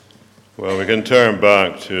Well, we can turn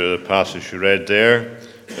back to the passage we read there,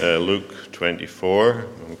 Luke 24.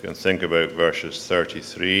 We can think about verses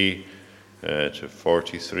 33 to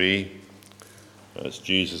 43 as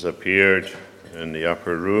Jesus appeared in the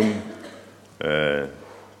upper room to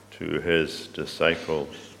his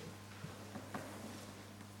disciples.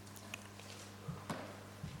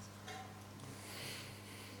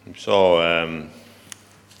 We saw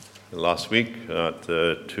last week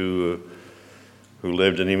that two who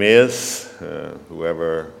lived in Emmaus,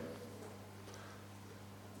 whoever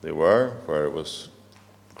they were, where it was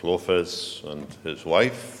Clopas and his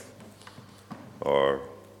wife, or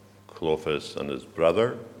Clopas and his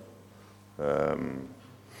brother,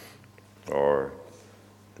 or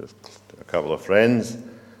just a couple of friends,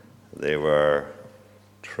 they were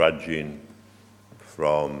trudging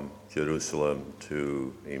from Jerusalem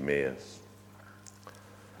to Emmaus.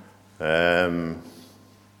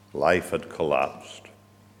 Life had collapsed.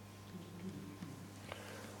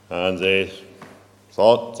 And they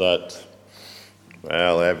thought that,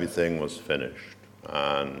 well, everything was finished.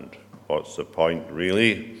 And what's the point,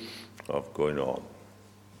 really, of going on?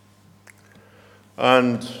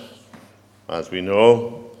 And as we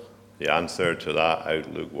know, the answer to that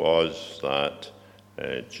outlook was that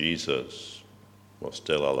Jesus was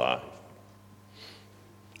still alive.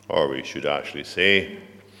 Or we should actually say,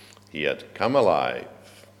 he had come alive.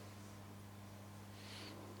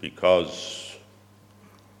 Because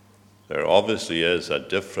there obviously is a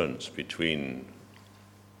difference between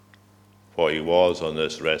what he was on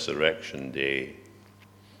this resurrection day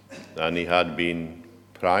than he had been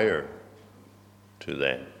prior to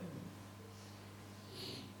then.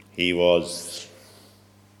 He was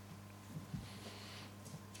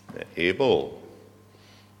able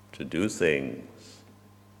to do things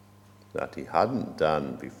that he hadn't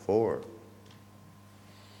done before.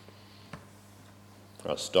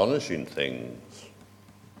 Astonishing things,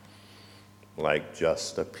 like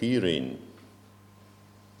just appearing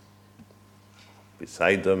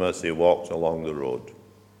beside them as they walked along the road.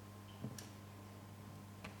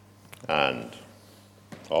 And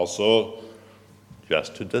also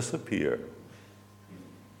just to disappear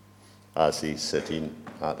as he's sitting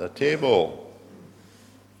at a table.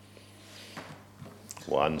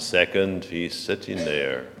 1 second he's sitting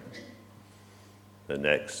there, the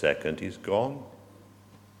next second he's gone.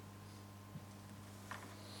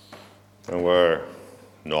 And we're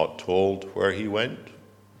not told where he went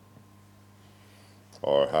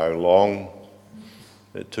or how long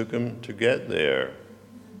it took him to get there.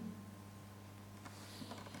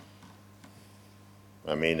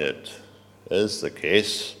 I mean, it is the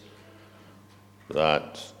case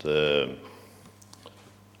that the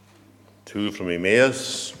two from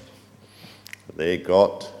Emmaus, they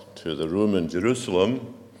got to the room in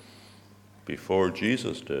Jerusalem before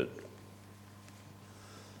Jesus did.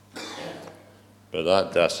 But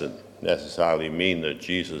that doesn't necessarily mean that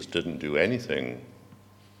Jesus didn't do anything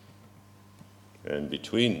in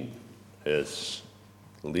between his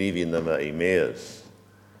leaving them at Emmaus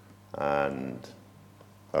and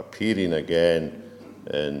appearing again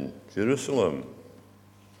in Jerusalem.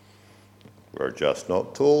 We're just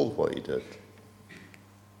not told what he did.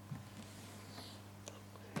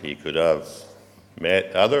 He could have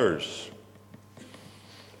met others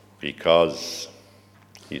because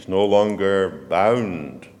he's no longer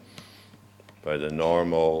bound by the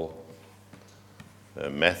normal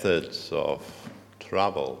methods of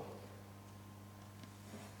travel.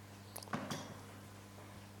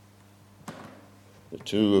 The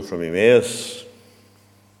two from Emmaus,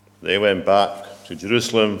 they went back to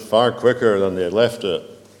Jerusalem far quicker than they had left it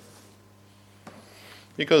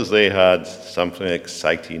because they had something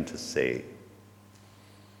exciting to say.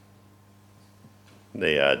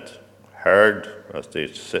 They had heard, as they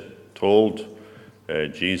told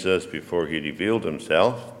Jesus before he revealed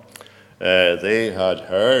himself, they had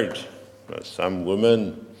heard that some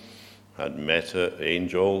woman had met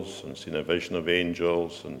angels and seen a vision of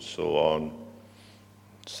angels and so on,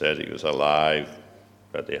 said he was alive,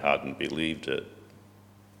 but they hadn't believed it.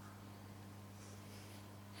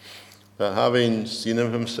 But having seen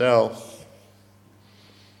him himself,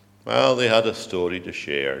 well, they had a story to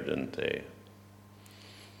share, didn't they?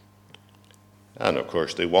 And of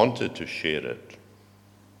course, they wanted to share it.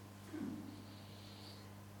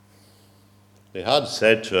 They had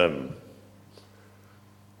said to him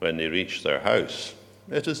when they reached their house,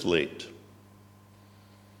 "It is late.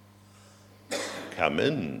 Come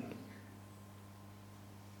in."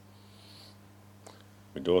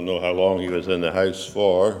 We don't know how long he was in the house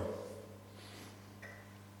for,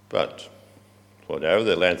 but whatever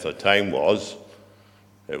the length of time was,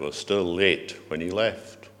 it was still late when he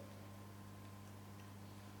left.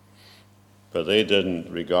 But they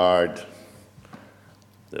didn't regard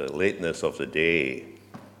the lateness of the day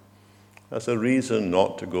as a reason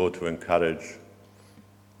not to go to encourage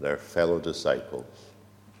their fellow disciples,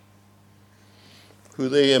 who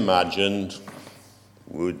they imagined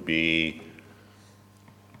would be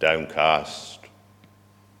downcast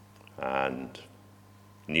and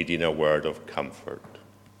needing a word of comfort.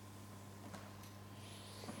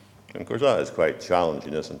 And of course, that is quite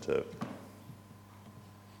challenging, isn't it?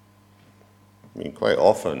 I mean, quite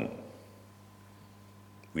often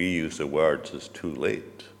we use the words "it's too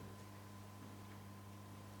late"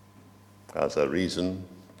 as a reason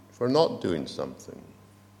for not doing something.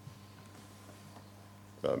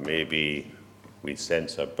 But maybe we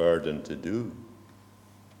sense a burden to do.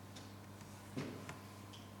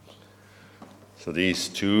 So these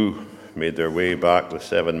two made their way back the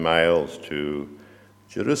 7 miles to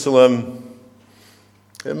Jerusalem,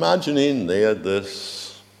 imagining they had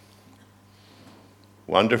this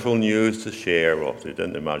wonderful news to share. Well, they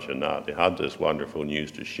didn't imagine that. They had this wonderful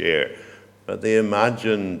news to share. But they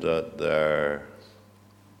imagined that their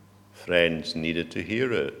friends needed to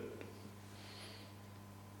hear it.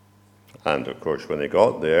 And of course, when they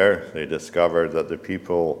got there, they discovered that the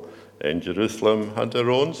people in Jerusalem had their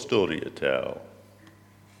own story to tell.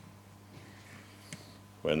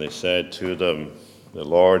 When they said to them, "The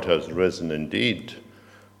Lord has risen indeed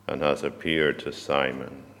and has appeared to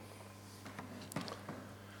Simon."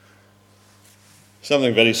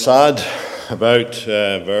 Something very sad about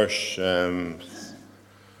verse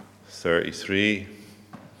 33.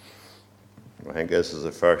 I think this is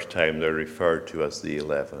the first time they're referred to as the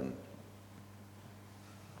 11.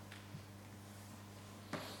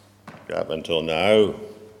 Up until now,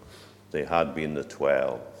 they had been the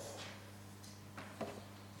 12.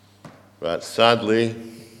 But sadly,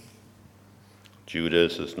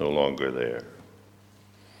 Judas is no longer there.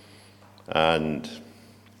 And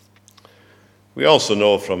we also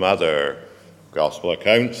know from other gospel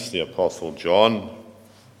accounts, the Apostle John,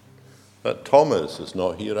 that Thomas is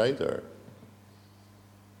not here either.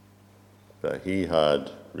 That he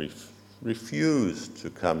had refused to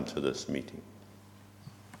come to this meeting.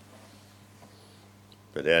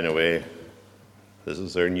 But anyway, this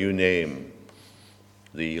is their new name,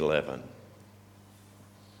 the 11.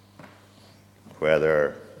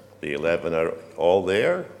 Whether the 11 are all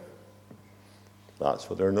there, that's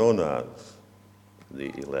what they're known as,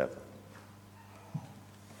 the 11.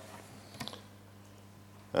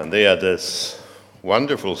 And they had this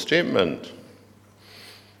wonderful statement: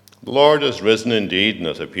 "The Lord has risen indeed and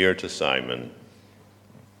has appeared to Simon."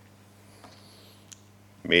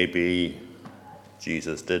 Maybe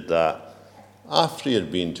Jesus did that after he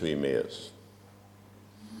had been to Emmaus.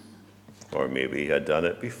 Or maybe he had done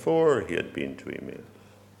it before he had been to Emmaus.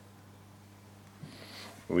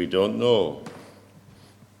 We don't know.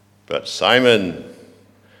 But Simon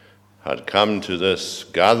had come to this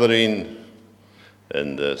gathering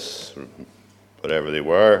in this, whatever they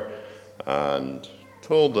were, and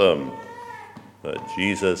told them that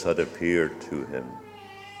Jesus had appeared to him.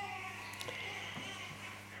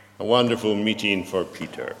 A wonderful meeting for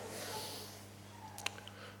Peter.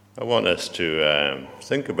 I want us to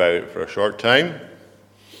think about it for a short time.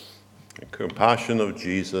 The compassion of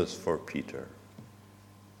Jesus for Peter.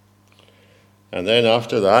 And then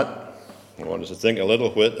after that, I want us to think a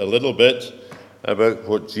little bit about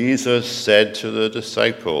what Jesus said to the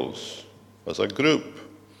disciples as a group.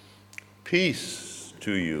 Peace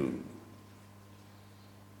to you.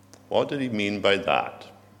 What did he mean by that?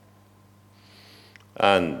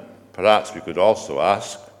 And perhaps we could also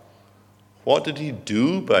ask, what did he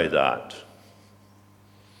do by that?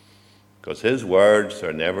 Because his words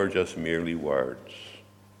are never just merely words.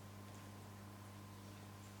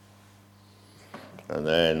 And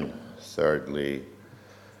then, thirdly,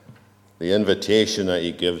 the invitation that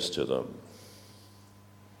he gives to them.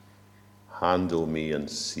 Handle me and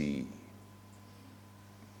see.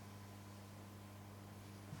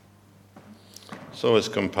 So his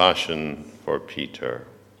compassion for Peter.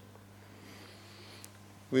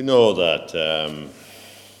 We know that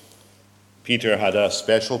Peter had a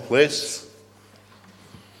special place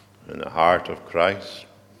in the heart of Christ.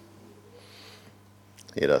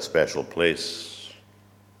 He had a special place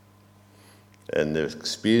in the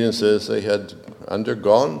experiences they had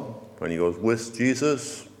undergone when he was with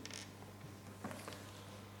Jesus.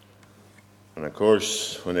 And of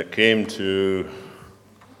course, when it came to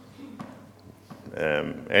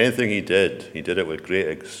anything he did it with great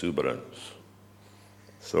exuberance.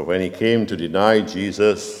 So when he came to deny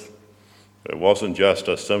Jesus, it wasn't just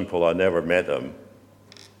a simple, "I never met him."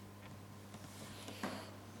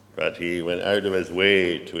 but he went out of his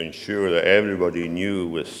way to ensure that everybody knew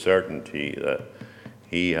with certainty that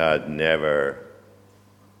he had never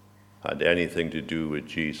had anything to do with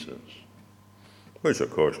Jesus, which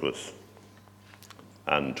of course was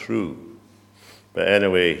untrue. But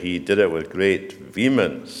anyway, he did it with great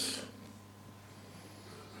vehemence.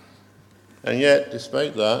 And yet,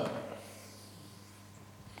 despite that,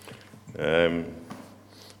 the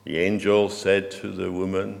angel said to the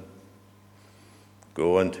woman,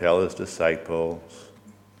 "Go and tell his disciples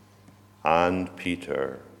and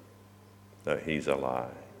Peter that he's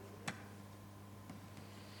alive."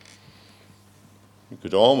 You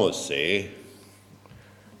could almost say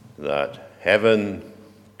that heaven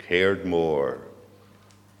cared more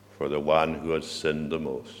for the one who had sinned the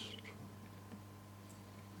most,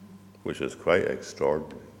 which is quite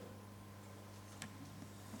extraordinary.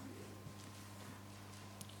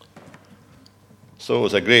 So it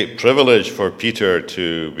was a great privilege for Peter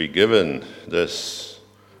to be given this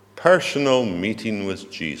personal meeting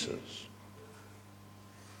with Jesus.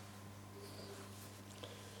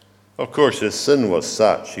 Of course, his sin was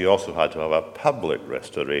such, he also had to have a public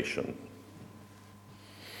restoration,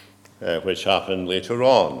 which happened later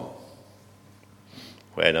on,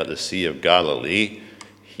 when at the Sea of Galilee,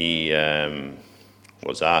 he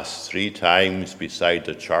was asked 3 times beside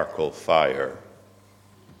the charcoal fire,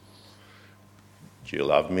 "Do you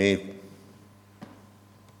love me?"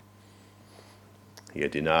 He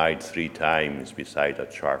had denied 3 times beside a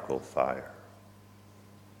charcoal fire.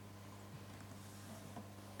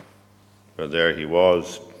 But there he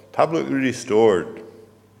was, publicly restored.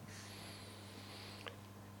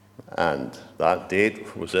 And that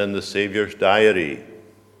date was in the Saviour's diary.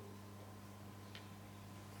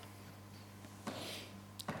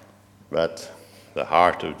 But the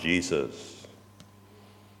heart of Jesus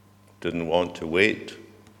didn't want to wait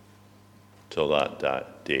till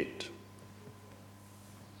that date.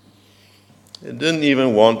 It didn't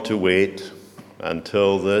even want to wait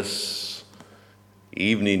until this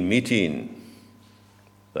evening meeting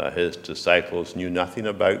that his disciples knew nothing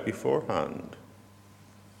about beforehand.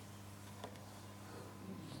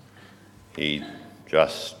 He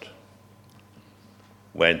just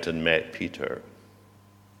went and met Peter.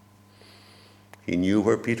 He knew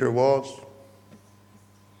where Peter was.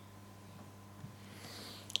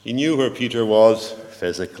 He knew where Peter was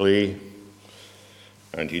physically,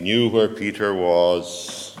 and he knew where Peter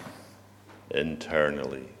was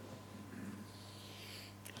internally.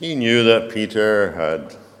 He knew that Peter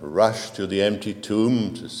had rushed to the empty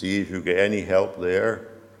tomb to see if he could get any help there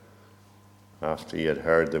after he had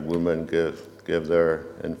heard the woman give their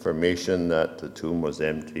information that the tomb was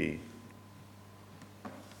empty.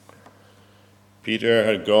 Peter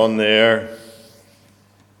had gone there,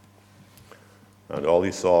 and all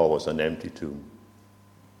he saw was an empty tomb.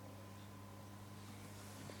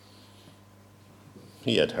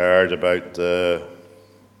 He had heard about the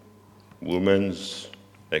woman's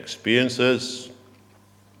experiences,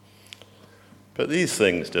 but these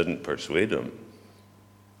things didn't persuade him.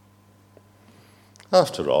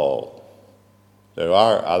 After all, there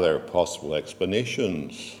are other possible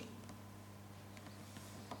explanations.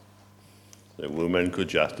 The woman could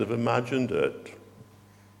just have imagined it.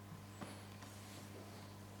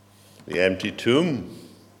 The empty tomb,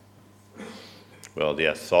 well, the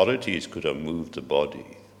authorities could have moved the body.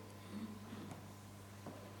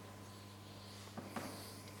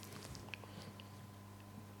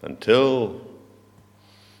 Until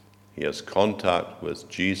he has contact with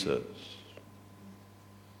Jesus,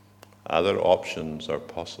 other options are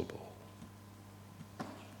possible.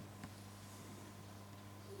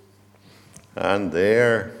 And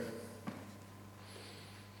there,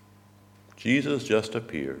 Jesus just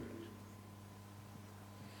appeared.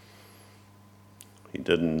 He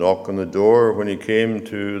didn't knock on the door when he came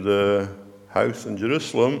to the house in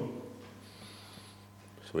Jerusalem,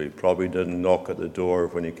 so he probably didn't knock at the door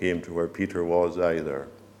when he came to where Peter was either.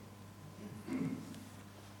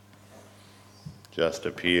 Just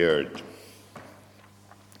appeared.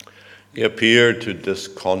 He appeared to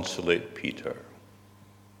disconsolate Peter.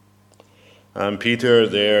 And Peter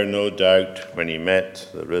there, no doubt, when he met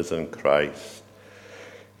the risen Christ,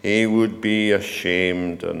 he would be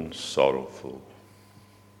ashamed and sorrowful.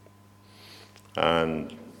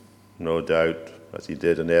 And no doubt, as he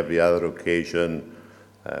did on every other occasion,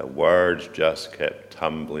 words just kept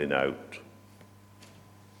tumbling out.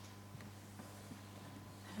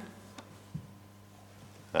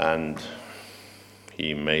 And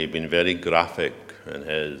he may have been very graphic in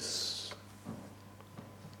his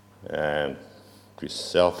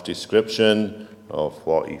self-description of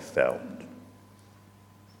what he felt.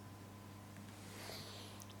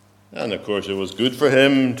 And of course, it was good for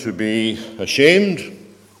him to be ashamed,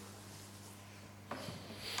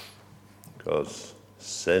 because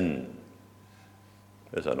sin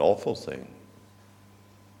is an awful thing,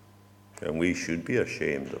 and we should be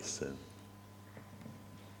ashamed of sin.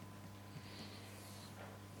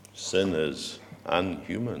 Sin is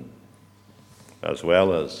unhuman as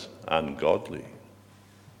well as ungodly,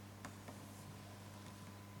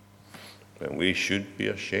 and we should be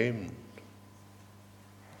ashamed.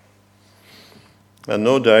 And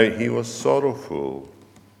no doubt he was sorrowful,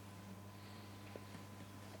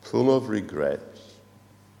 full of regrets.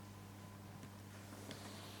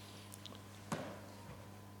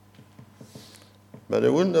 But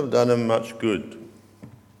it wouldn't have done him much good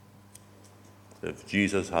if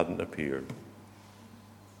Jesus hadn't appeared,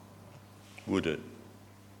 would it?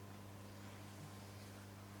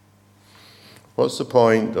 What's the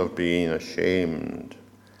point of being ashamed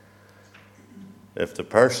if the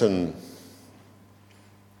person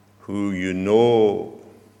who you know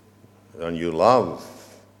and you love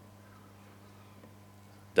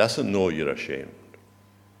doesn't know you're ashamed?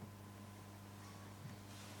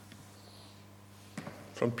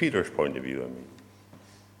 From Peter's point of view, I mean.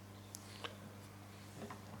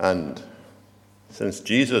 And since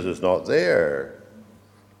Jesus is not there,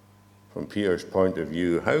 from Peter's point of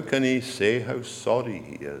view, how can he say how sorry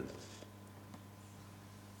he is?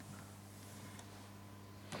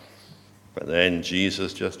 But then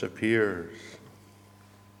Jesus just appears.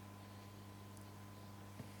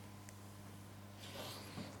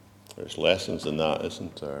 There's lessons in that,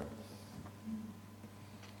 isn't there?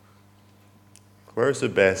 Where's the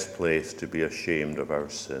best place to be ashamed of our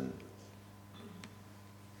sin?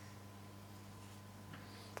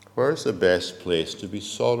 Where's the best place to be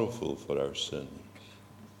sorrowful for our sins?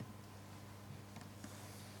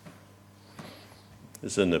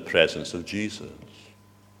 It's in the presence of Jesus.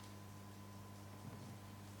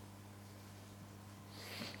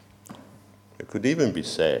 It could even be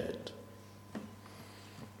said,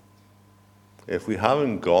 if we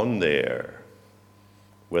haven't gone there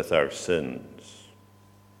with our sins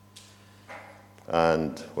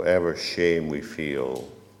and whatever shame we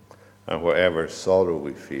feel and whatever sorrow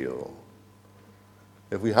we feel,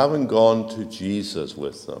 if we haven't gone to Jesus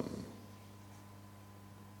with them,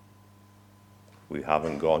 we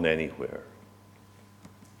haven't gone anywhere.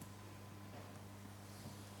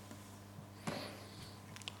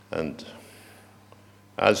 And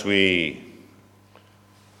as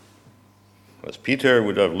Peter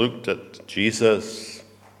would have looked at Jesus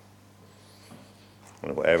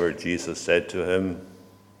and whatever Jesus said to him,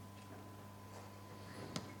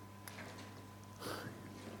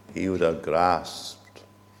 he would have grasped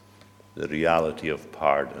the reality of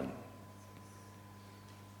pardon,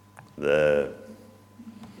 the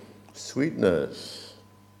sweetness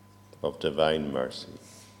of divine mercy.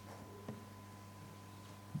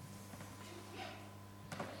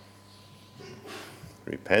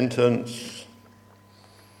 Repentance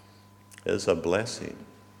is a blessing.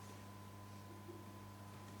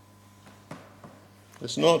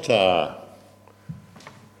 It's not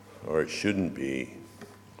or it shouldn't be,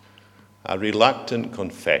 a reluctant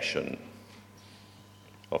confession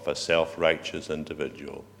of a self-righteous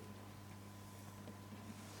individual.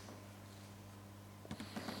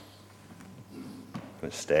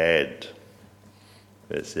 Instead,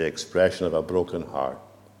 it's the expression of a broken heart,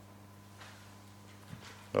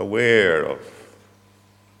 aware of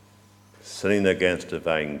sinning against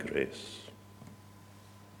divine grace.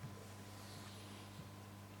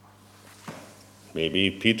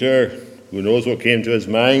 Maybe Peter, who knows what came to his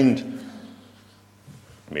mind,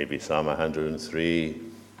 maybe Psalm 103,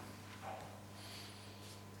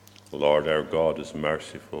 Lord our God is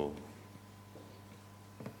merciful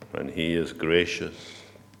and he is gracious.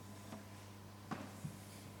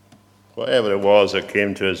 Whatever it was that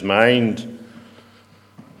came to his mind,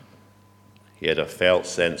 he had a felt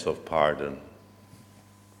sense of pardon.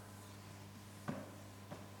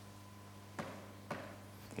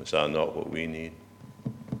 Is that not what we need?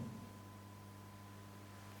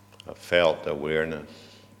 A felt awareness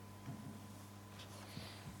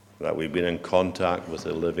that we've been in contact with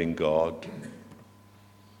the living God,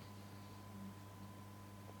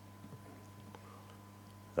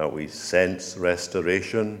 that we sense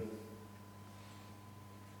restoration.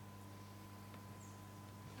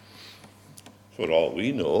 For all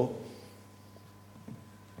we know,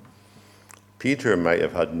 Peter might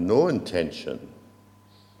have had no intention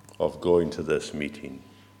of going to this meeting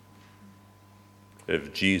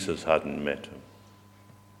if Jesus hadn't met him.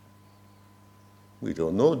 We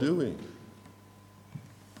don't know, do we?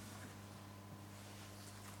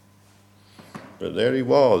 But there he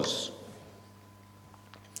was,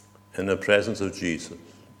 in the presence of Jesus.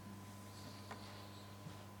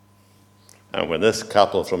 And when this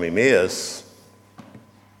couple from Emmaus,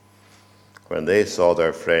 when they saw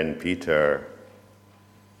their friend Peter,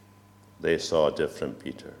 they saw a different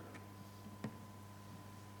Peter.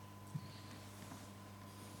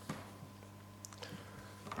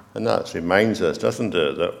 And that reminds us, doesn't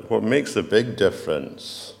it, that what makes the big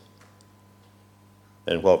difference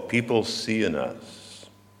in what people see in us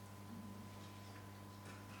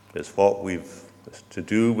is what we've to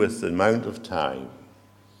do with the amount of time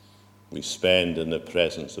we spend in the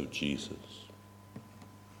presence of Jesus.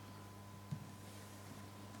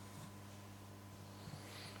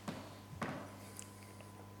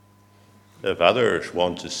 If others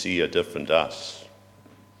want to see a different us,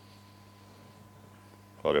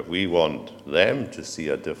 or if we want them to see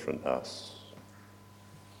a different us,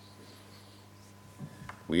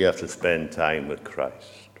 we have to spend time with Christ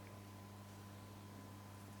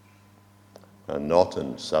and not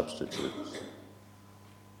in substitutes.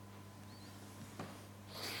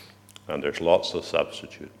 And there's lots of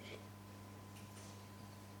substitutes.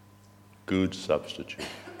 Good substitutes.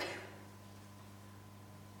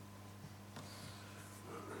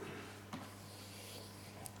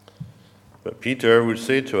 But Peter would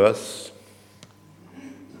say to us,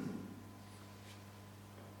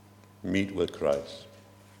 meet with Christ.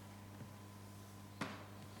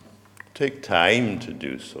 Take time to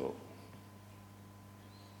do so.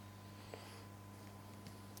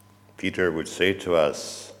 Peter would say to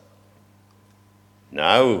us,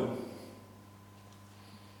 now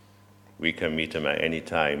we can meet him at any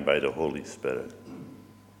time by the Holy Spirit.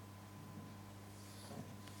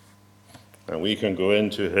 And we can go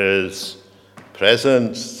into his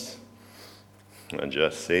presence and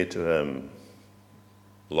just say to him,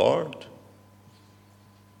 Lord,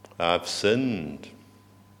 I've sinned.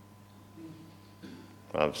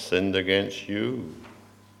 I've sinned against you.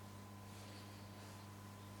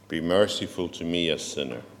 Be merciful to me, a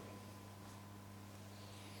sinner.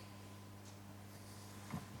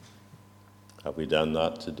 Have we done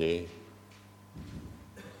that today?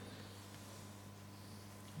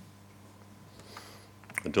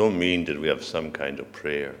 I don't mean did we have some kind of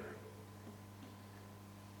prayer,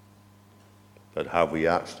 but have we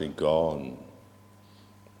actually gone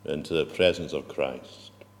into the presence of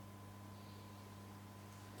Christ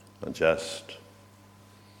and just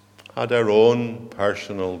had our own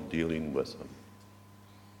personal dealing with him?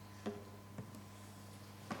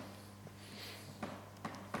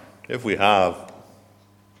 If we have,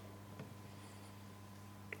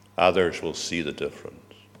 others will see the difference.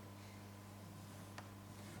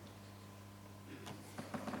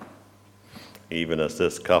 Even as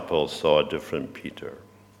this couple saw a different Peter.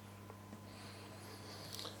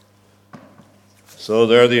 So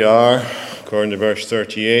there they are, according to verse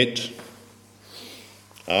 38.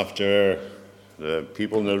 After the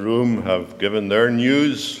people in the room have given their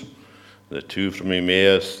news, the two from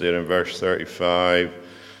Emmaus, there in verse 35,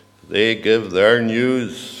 they give their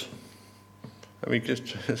news. I mean,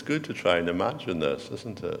 it's good to try and imagine this,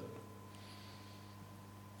 isn't it?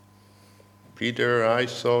 Peter, I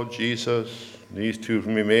saw Jesus. These two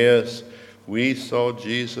from Emmaus, we saw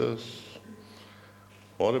Jesus.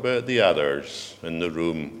 What about the others in the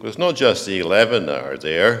room? Because not just the 11 that are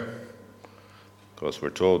there. Because we're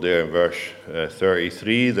told there in verse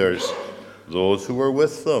 33, there's those who were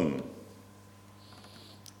with them.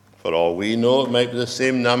 For all we know, it might be the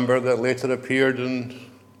same number that later appeared on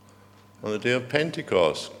the day of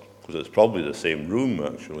Pentecost. Because it's probably the same room,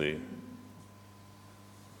 actually.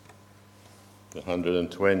 The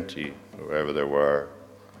 120, whoever there were.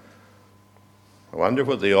 I wonder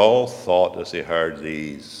what they all thought as they heard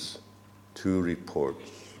these two reports.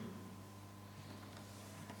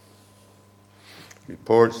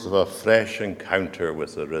 Reports of a fresh encounter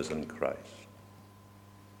with the risen Christ.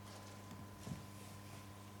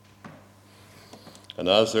 And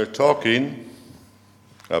as they're talking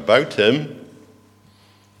about him,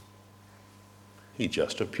 he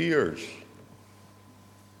just appears.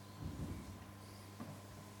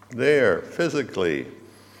 There, physically,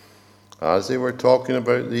 as they were talking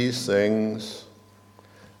about these things.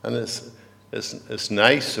 And it's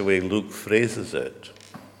nice the way Luke phrases it.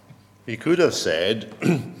 He could have said,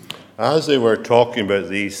 as they were talking about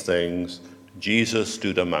these things, Jesus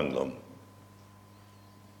stood among them.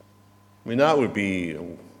 I mean, that would be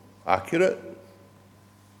accurate.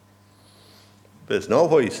 But it's not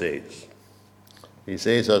what he says. He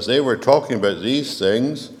says, as they were talking about these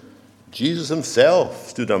things, Jesus himself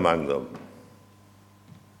stood among them.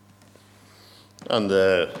 And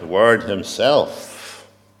the word himself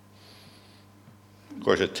Of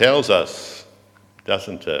course, it tells us,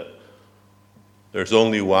 doesn't it? There's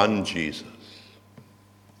only one Jesus.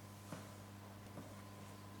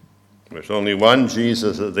 There's only one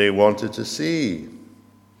Jesus that they wanted to see.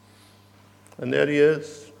 And there he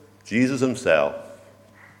is, Jesus himself,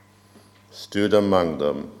 stood among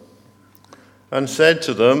them and said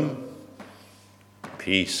to them,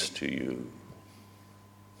 "Peace to you."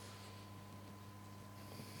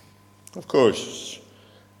 Of course,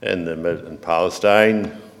 in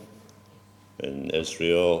Palestine, in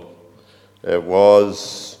Israel, it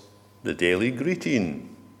was the daily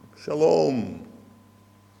greeting, shalom.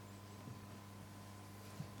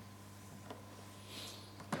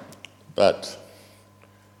 But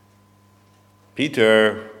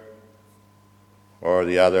Peter or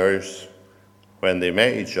the others, when they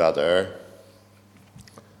met each other,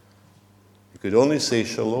 you could only say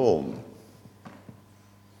shalom.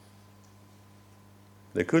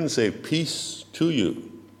 They couldn't say peace to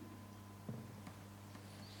you.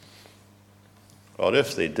 Or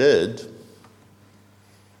if they did,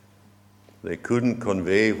 they couldn't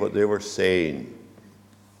convey what they were saying.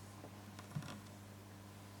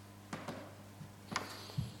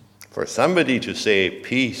 For somebody to say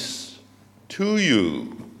peace to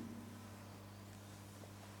you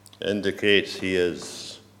indicates he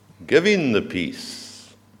is giving the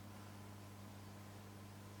peace.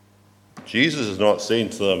 Jesus is not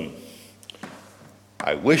saying to them,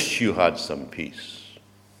 "I wish you had some peace."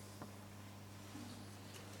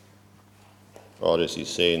 Or is he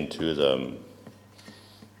saying to them,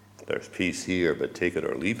 "There's peace here, but take it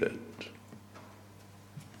or leave it"?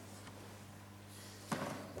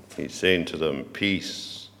 He's saying to them,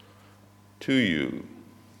 "Peace to you."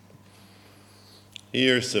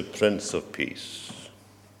 Here's the Prince of Peace,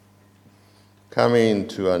 coming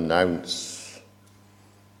to announce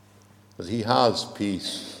that he has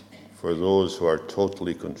peace for those who are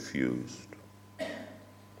totally confused.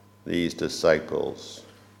 These disciples,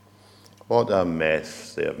 what a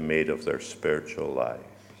mess they have made of their spiritual lives.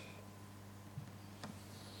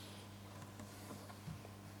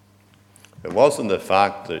 It wasn't the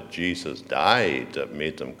fact that Jesus died that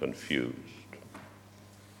made them confused.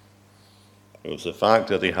 It was the fact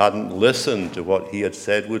that they hadn't listened to what he had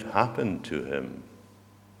said would happen to him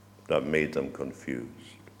that made them confused.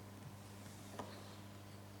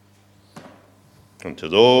 And to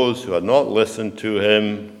those who had not listened to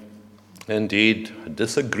him, indeed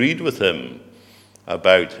disagreed with him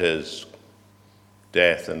about his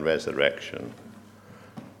death and resurrection,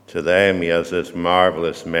 to them he has this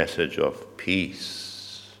marvelous message of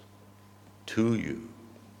peace to you.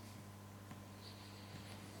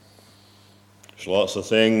 There's lots of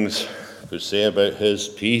things we could say about his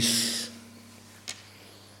peace.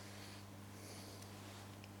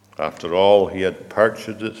 After all, he had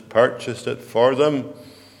purchased it for them.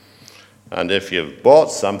 And if you've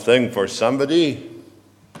bought something for somebody,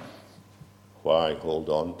 why hold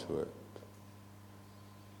on to it?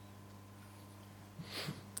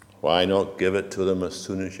 Why not give it to them as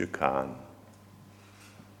soon as you can?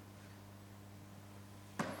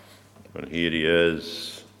 And here he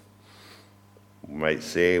is, we might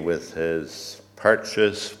say, with his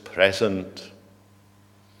purchase present,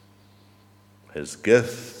 his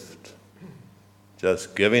gift,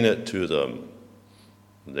 just giving it to them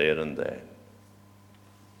there and then.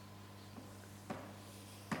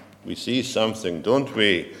 We see something, don't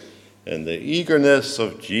we, in the eagerness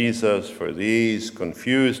of Jesus for these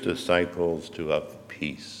confused disciples to have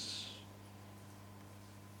peace.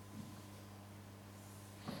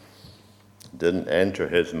 It didn't enter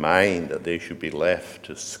his mind that they should be left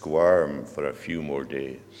to squirm for a few more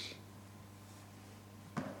days.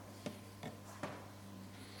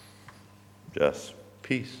 Just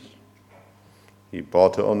peace. He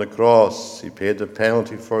bought it on the cross. He paid the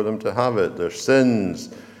penalty for them to have it. Their sins,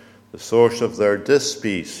 the source of their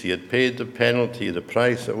dis-peace. He had paid the penalty, the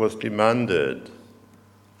price that was demanded.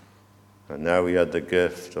 And now he had the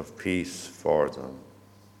gift of peace for them.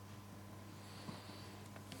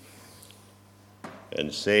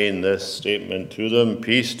 In saying this statement to them,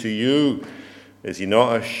 "Peace to you," is he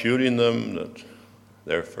not assuring them that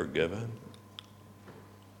they're forgiven?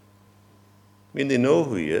 I mean, they know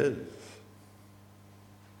who he is.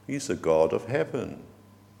 He's the God of heaven.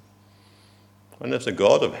 And if the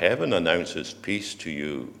God of heaven announces peace to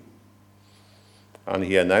you, and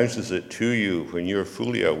he announces it to you when you're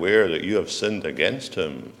fully aware that you have sinned against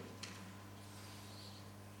him,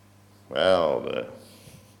 well, it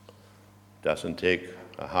doesn't take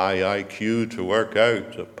a high IQ to work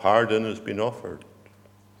out that pardon has been offered.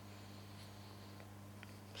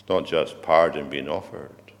 It's not just pardon being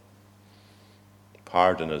offered.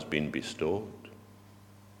 Pardon has been bestowed.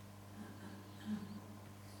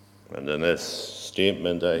 And in this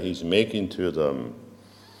statement that he's making to them,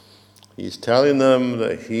 he's telling them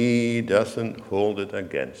that he doesn't hold it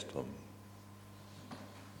against them.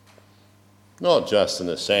 Not just in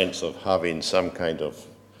the sense of having some kind of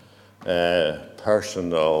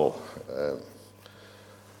personal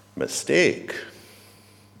mistake,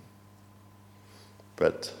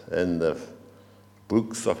 but in the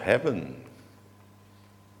books of heaven,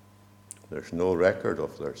 there's no record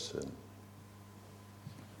of their sin.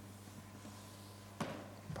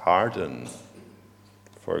 Pardon,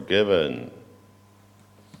 forgiven,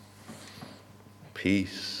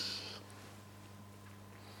 peace.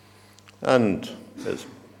 And it's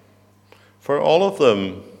for all of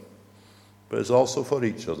them, but it's also for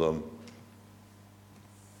each of them.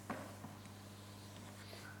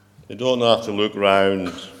 They don't have to look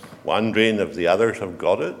round wondering if the others have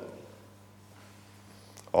got it.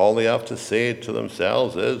 All they have to say to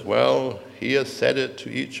themselves is, well, he has said it to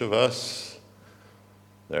each of us,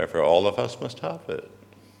 therefore all of us must have it.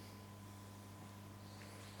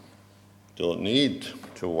 Don't need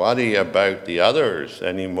to worry about the others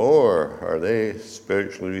anymore. Are they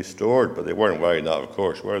spiritually restored? But they weren't worrying that, of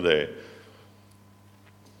course, were they?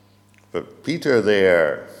 But Peter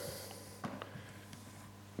there,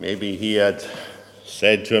 maybe he had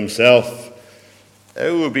said to himself,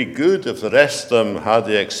 it would be good if the rest of them had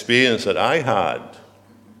the experience that I had.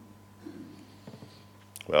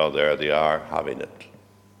 Well, there they are, having it.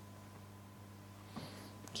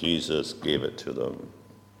 Jesus gave it to them.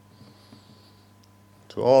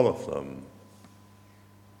 To all of them.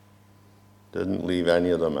 Didn't leave any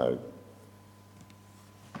of them out.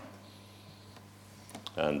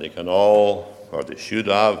 And they can all, or they should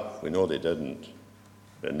have, we know they didn't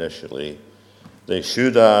initially, they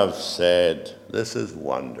should have said, this is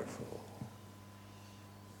wonderful.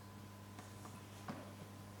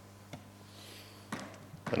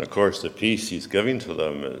 And of course, the peace he's giving to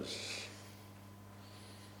them is,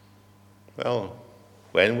 well,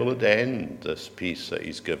 when will it end, this peace that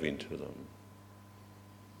he's giving to them?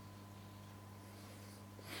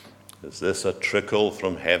 Is this a trickle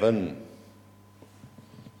from heaven?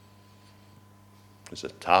 Is the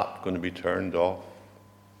tap going to be turned off?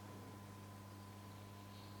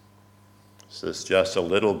 Is this just a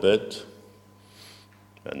little bit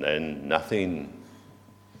and then nothing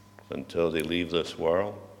until they leave this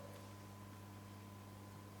world?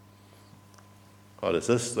 Or is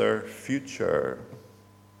this their future?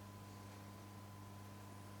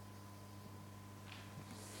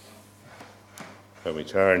 When we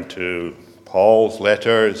turn to Paul's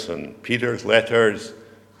letters and Peter's letters,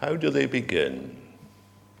 how do they begin?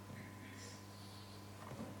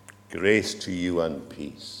 Grace to you and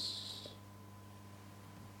peace.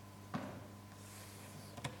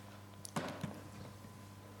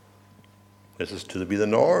 This is to be the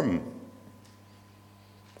norm.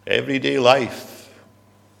 Everyday life.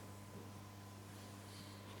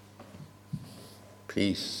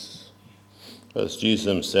 Peace. As Jesus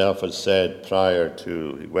himself had said prior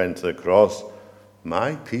to he went to the cross,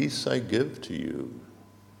 my peace I give to you.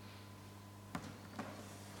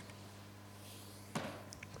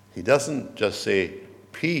 He doesn't just say,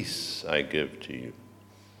 peace I give to you.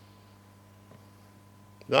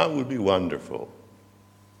 That would be wonderful.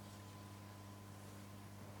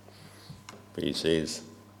 But he says,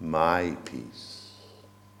 my peace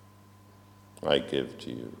I give to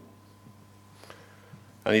you.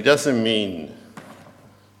 And he doesn't mean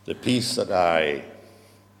the peace that I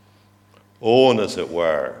own, as it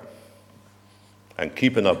were, and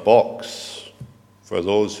keep in a box for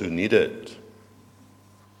those who need it.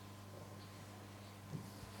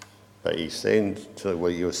 But he's saying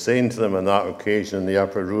what he was saying to them on that occasion in the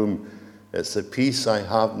upper room, it's the peace I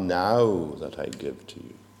have now that I give to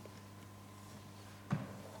you.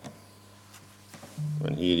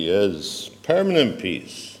 And here he is, permanent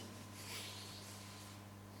peace.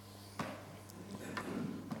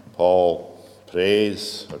 Paul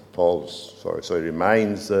reminds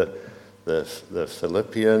the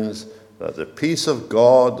Philippians that the peace of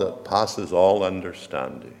God that passes all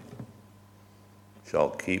understanding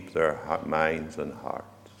shall keep their minds and hearts.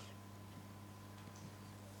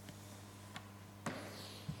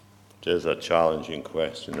 It is a challenging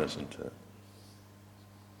question, isn't it?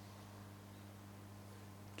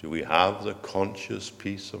 Do we have the conscious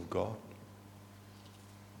peace of God?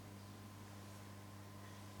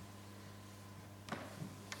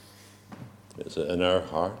 Is it in our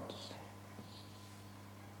hearts?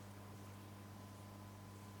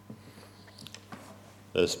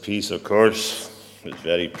 This peace, of course, is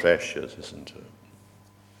very precious, isn't it?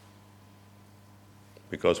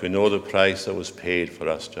 Because we know the price that was paid for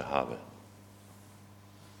us to have it.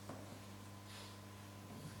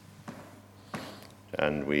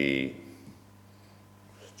 and we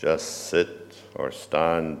just sit or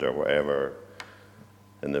stand or whatever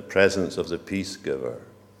in the presence of the peace giver.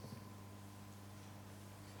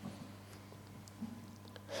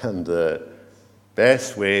 And the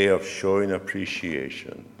best way of showing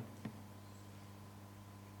appreciation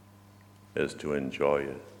is to enjoy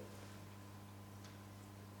it.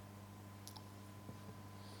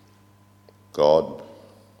 God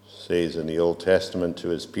says in the Old Testament to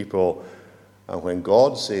his people, and when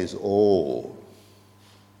God says, "Oh,"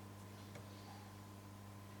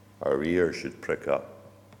 our ear should prick up.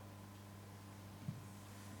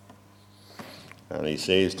 And he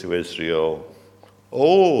says to Israel,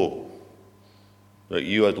 "Oh, that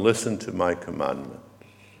you had listened to my commandments.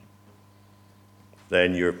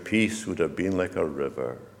 Then your peace would have been like a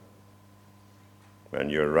river,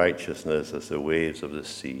 and your righteousness as the waves of the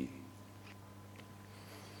sea."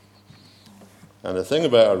 And the thing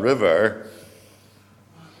about a river,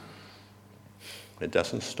 it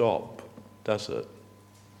doesn't stop, does it?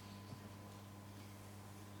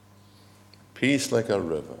 Peace like a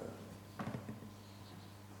river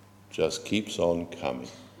just keeps on coming.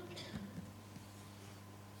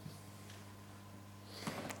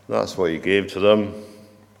 That's what he gave to them.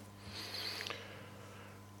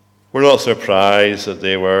 We're not surprised that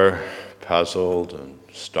they were puzzled and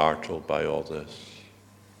startled by all this.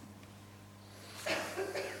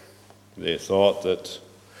 They thought that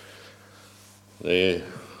they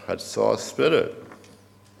had saw a spirit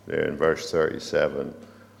there in verse 37.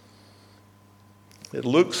 It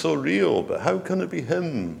looks so real, but how can it be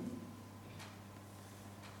him?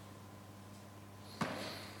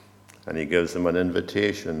 And he gives them an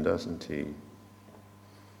invitation, doesn't he?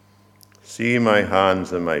 See my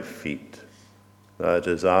hands and my feet, that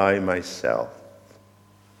is I myself.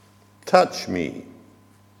 Touch me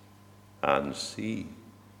and see.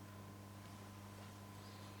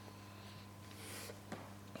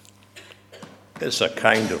 It's a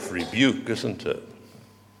kind of rebuke, isn't it?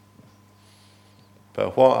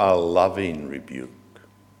 But what a loving rebuke.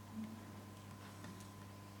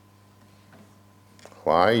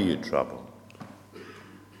 Why are you troubled?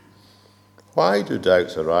 Why do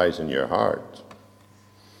doubts arise in your heart?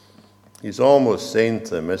 He's almost saying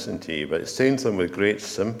to them, isn't he? But he's saying to them with great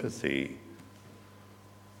sympathy.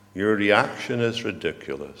 Your reaction is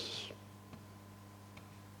ridiculous.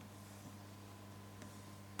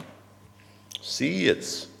 See,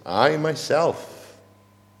 it's I myself.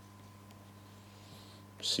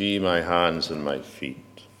 See my hands and my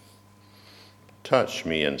feet. Touch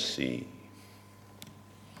me and see.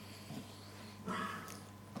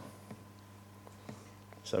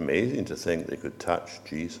 It's amazing to think they could touch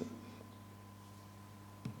Jesus.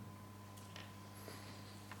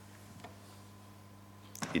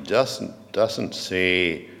 He doesn't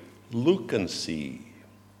say, look and see,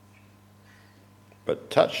 but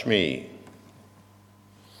touch me.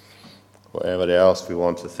 Whatever else we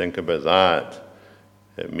want to think about that,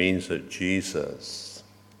 it means that Jesus,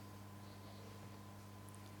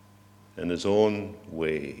 in his own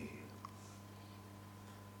way,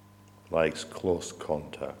 likes close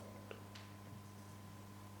contact.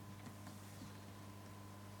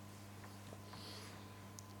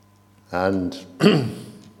 And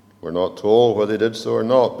we're not told whether he did so or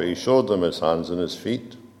not, but he showed them his hands and his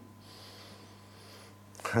feet.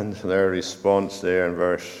 And their response there in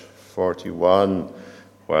verse 41,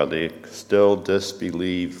 while they still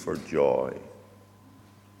disbelieve for joy.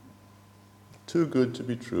 Too good to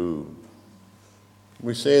be true.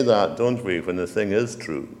 We say that, don't we, when the thing is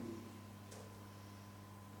true.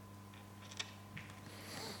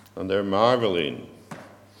 And they're marveling.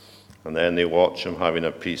 And then they watch him having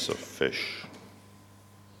a piece of fish.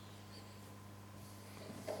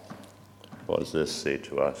 What does this say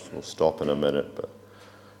to us? We'll stop in a minute, but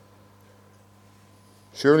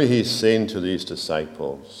surely he's saying to these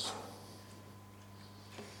disciples,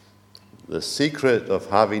 the secret of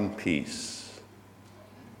having peace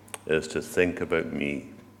is to think about me.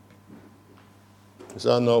 Is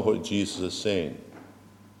that not what Jesus is saying?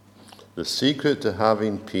 The secret to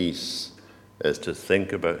having peace is to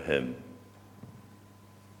think about him.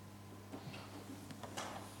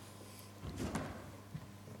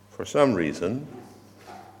 For some reason,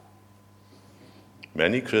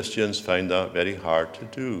 many Christians find that very hard to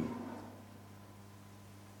do.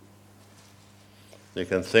 They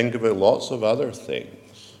can think about lots of other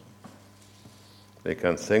things. They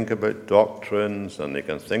can think about doctrines, and they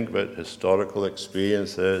can think about historical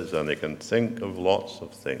experiences, and they can think of lots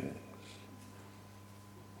of things.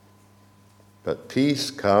 But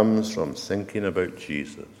peace comes from thinking about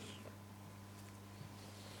Jesus.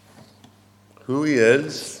 Who he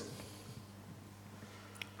is,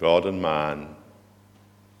 God and man,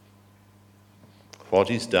 what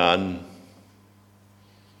he's done,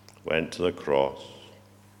 went to the cross,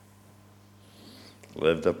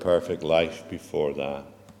 lived a perfect life before that,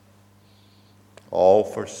 all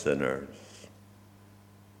for sinners.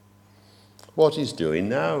 What he's doing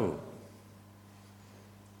now.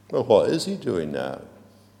 Well, what is he doing now?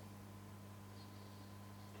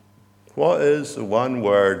 What is the one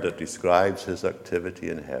word that describes his activity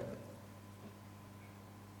in heaven?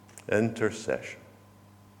 Intercession.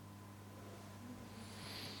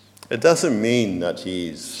 It doesn't mean that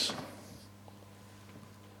he's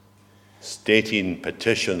stating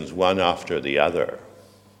petitions one after the other.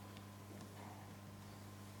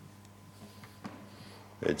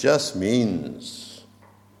 It just means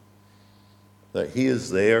that he is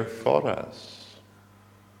there for us.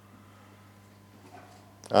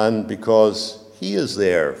 And because he is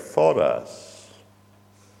there for us,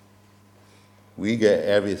 we get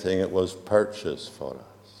everything that was purchased for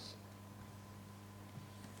us.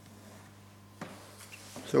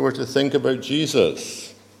 So we're to think about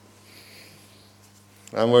Jesus.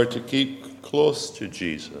 And we're to keep close to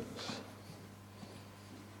Jesus.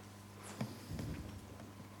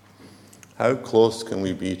 How close can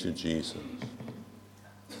we be to Jesus?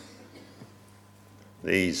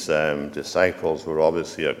 These disciples were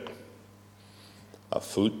obviously a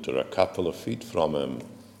foot or a couple of feet from him.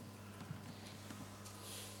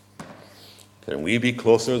 Can we be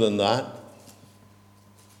closer than that?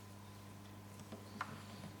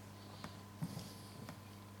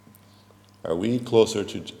 Are we closer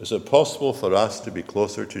to? Is it possible for us to be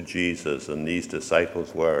closer to Jesus than these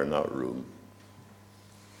disciples were in that room?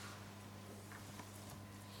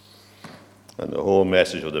 And the whole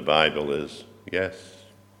message of the Bible is yes.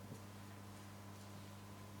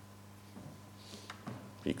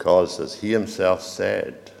 Because, as he himself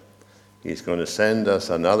said, he's going to send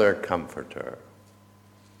us another comforter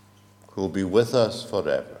who will be with us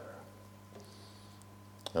forever.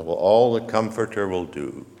 And all the comforter will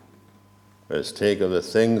do is take of the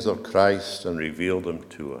things of Christ and reveal them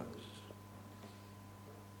to us.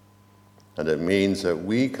 And it means that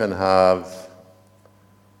we can have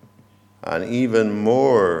an even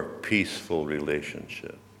more peaceful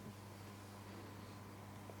relationship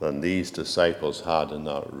than these disciples had in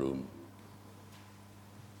that room.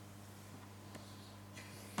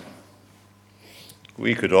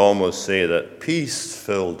 We could almost say that peace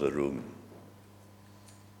filled the room.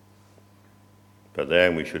 But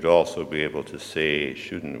then we should also be able to say,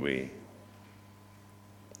 shouldn't we,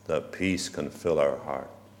 that peace can fill our heart.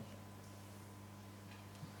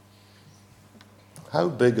 How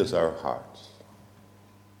big is our hearts?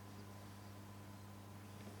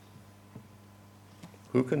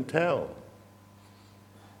 Who can tell?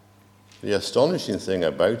 The astonishing thing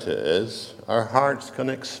about it is our hearts can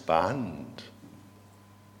expand.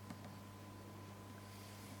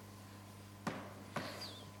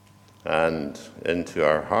 And into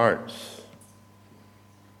our hearts,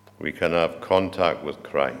 we can have contact with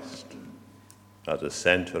Christ at the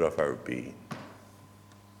center of our being.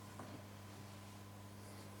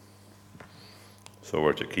 So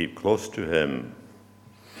we're to keep close to him.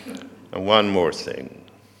 And one more thing.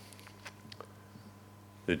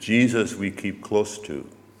 The Jesus we keep close to,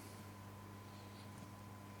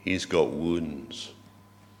 he's got wounds.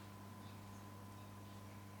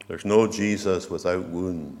 There's no Jesus without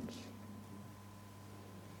wounds.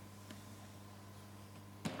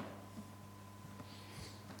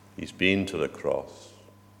 He's been to the cross.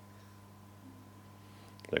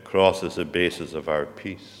 The cross is the basis of our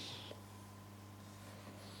peace.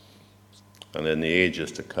 And in the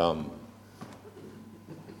ages to come,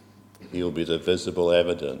 he'll be the visible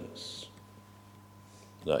evidence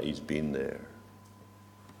that he's been there.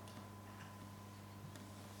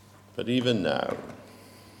 But even now,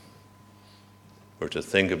 we're to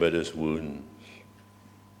think about his wounds,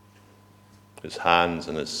 his hands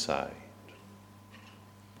and his side,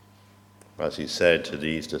 as he said to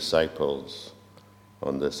these disciples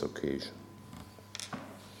on this occasion.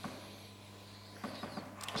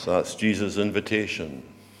 So that's Jesus' invitation,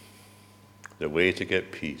 the way to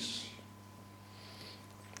get peace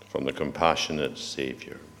from the compassionate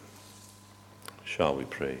Savior. Shall we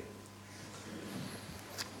pray?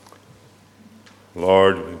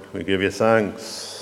 Lord, we give you thanks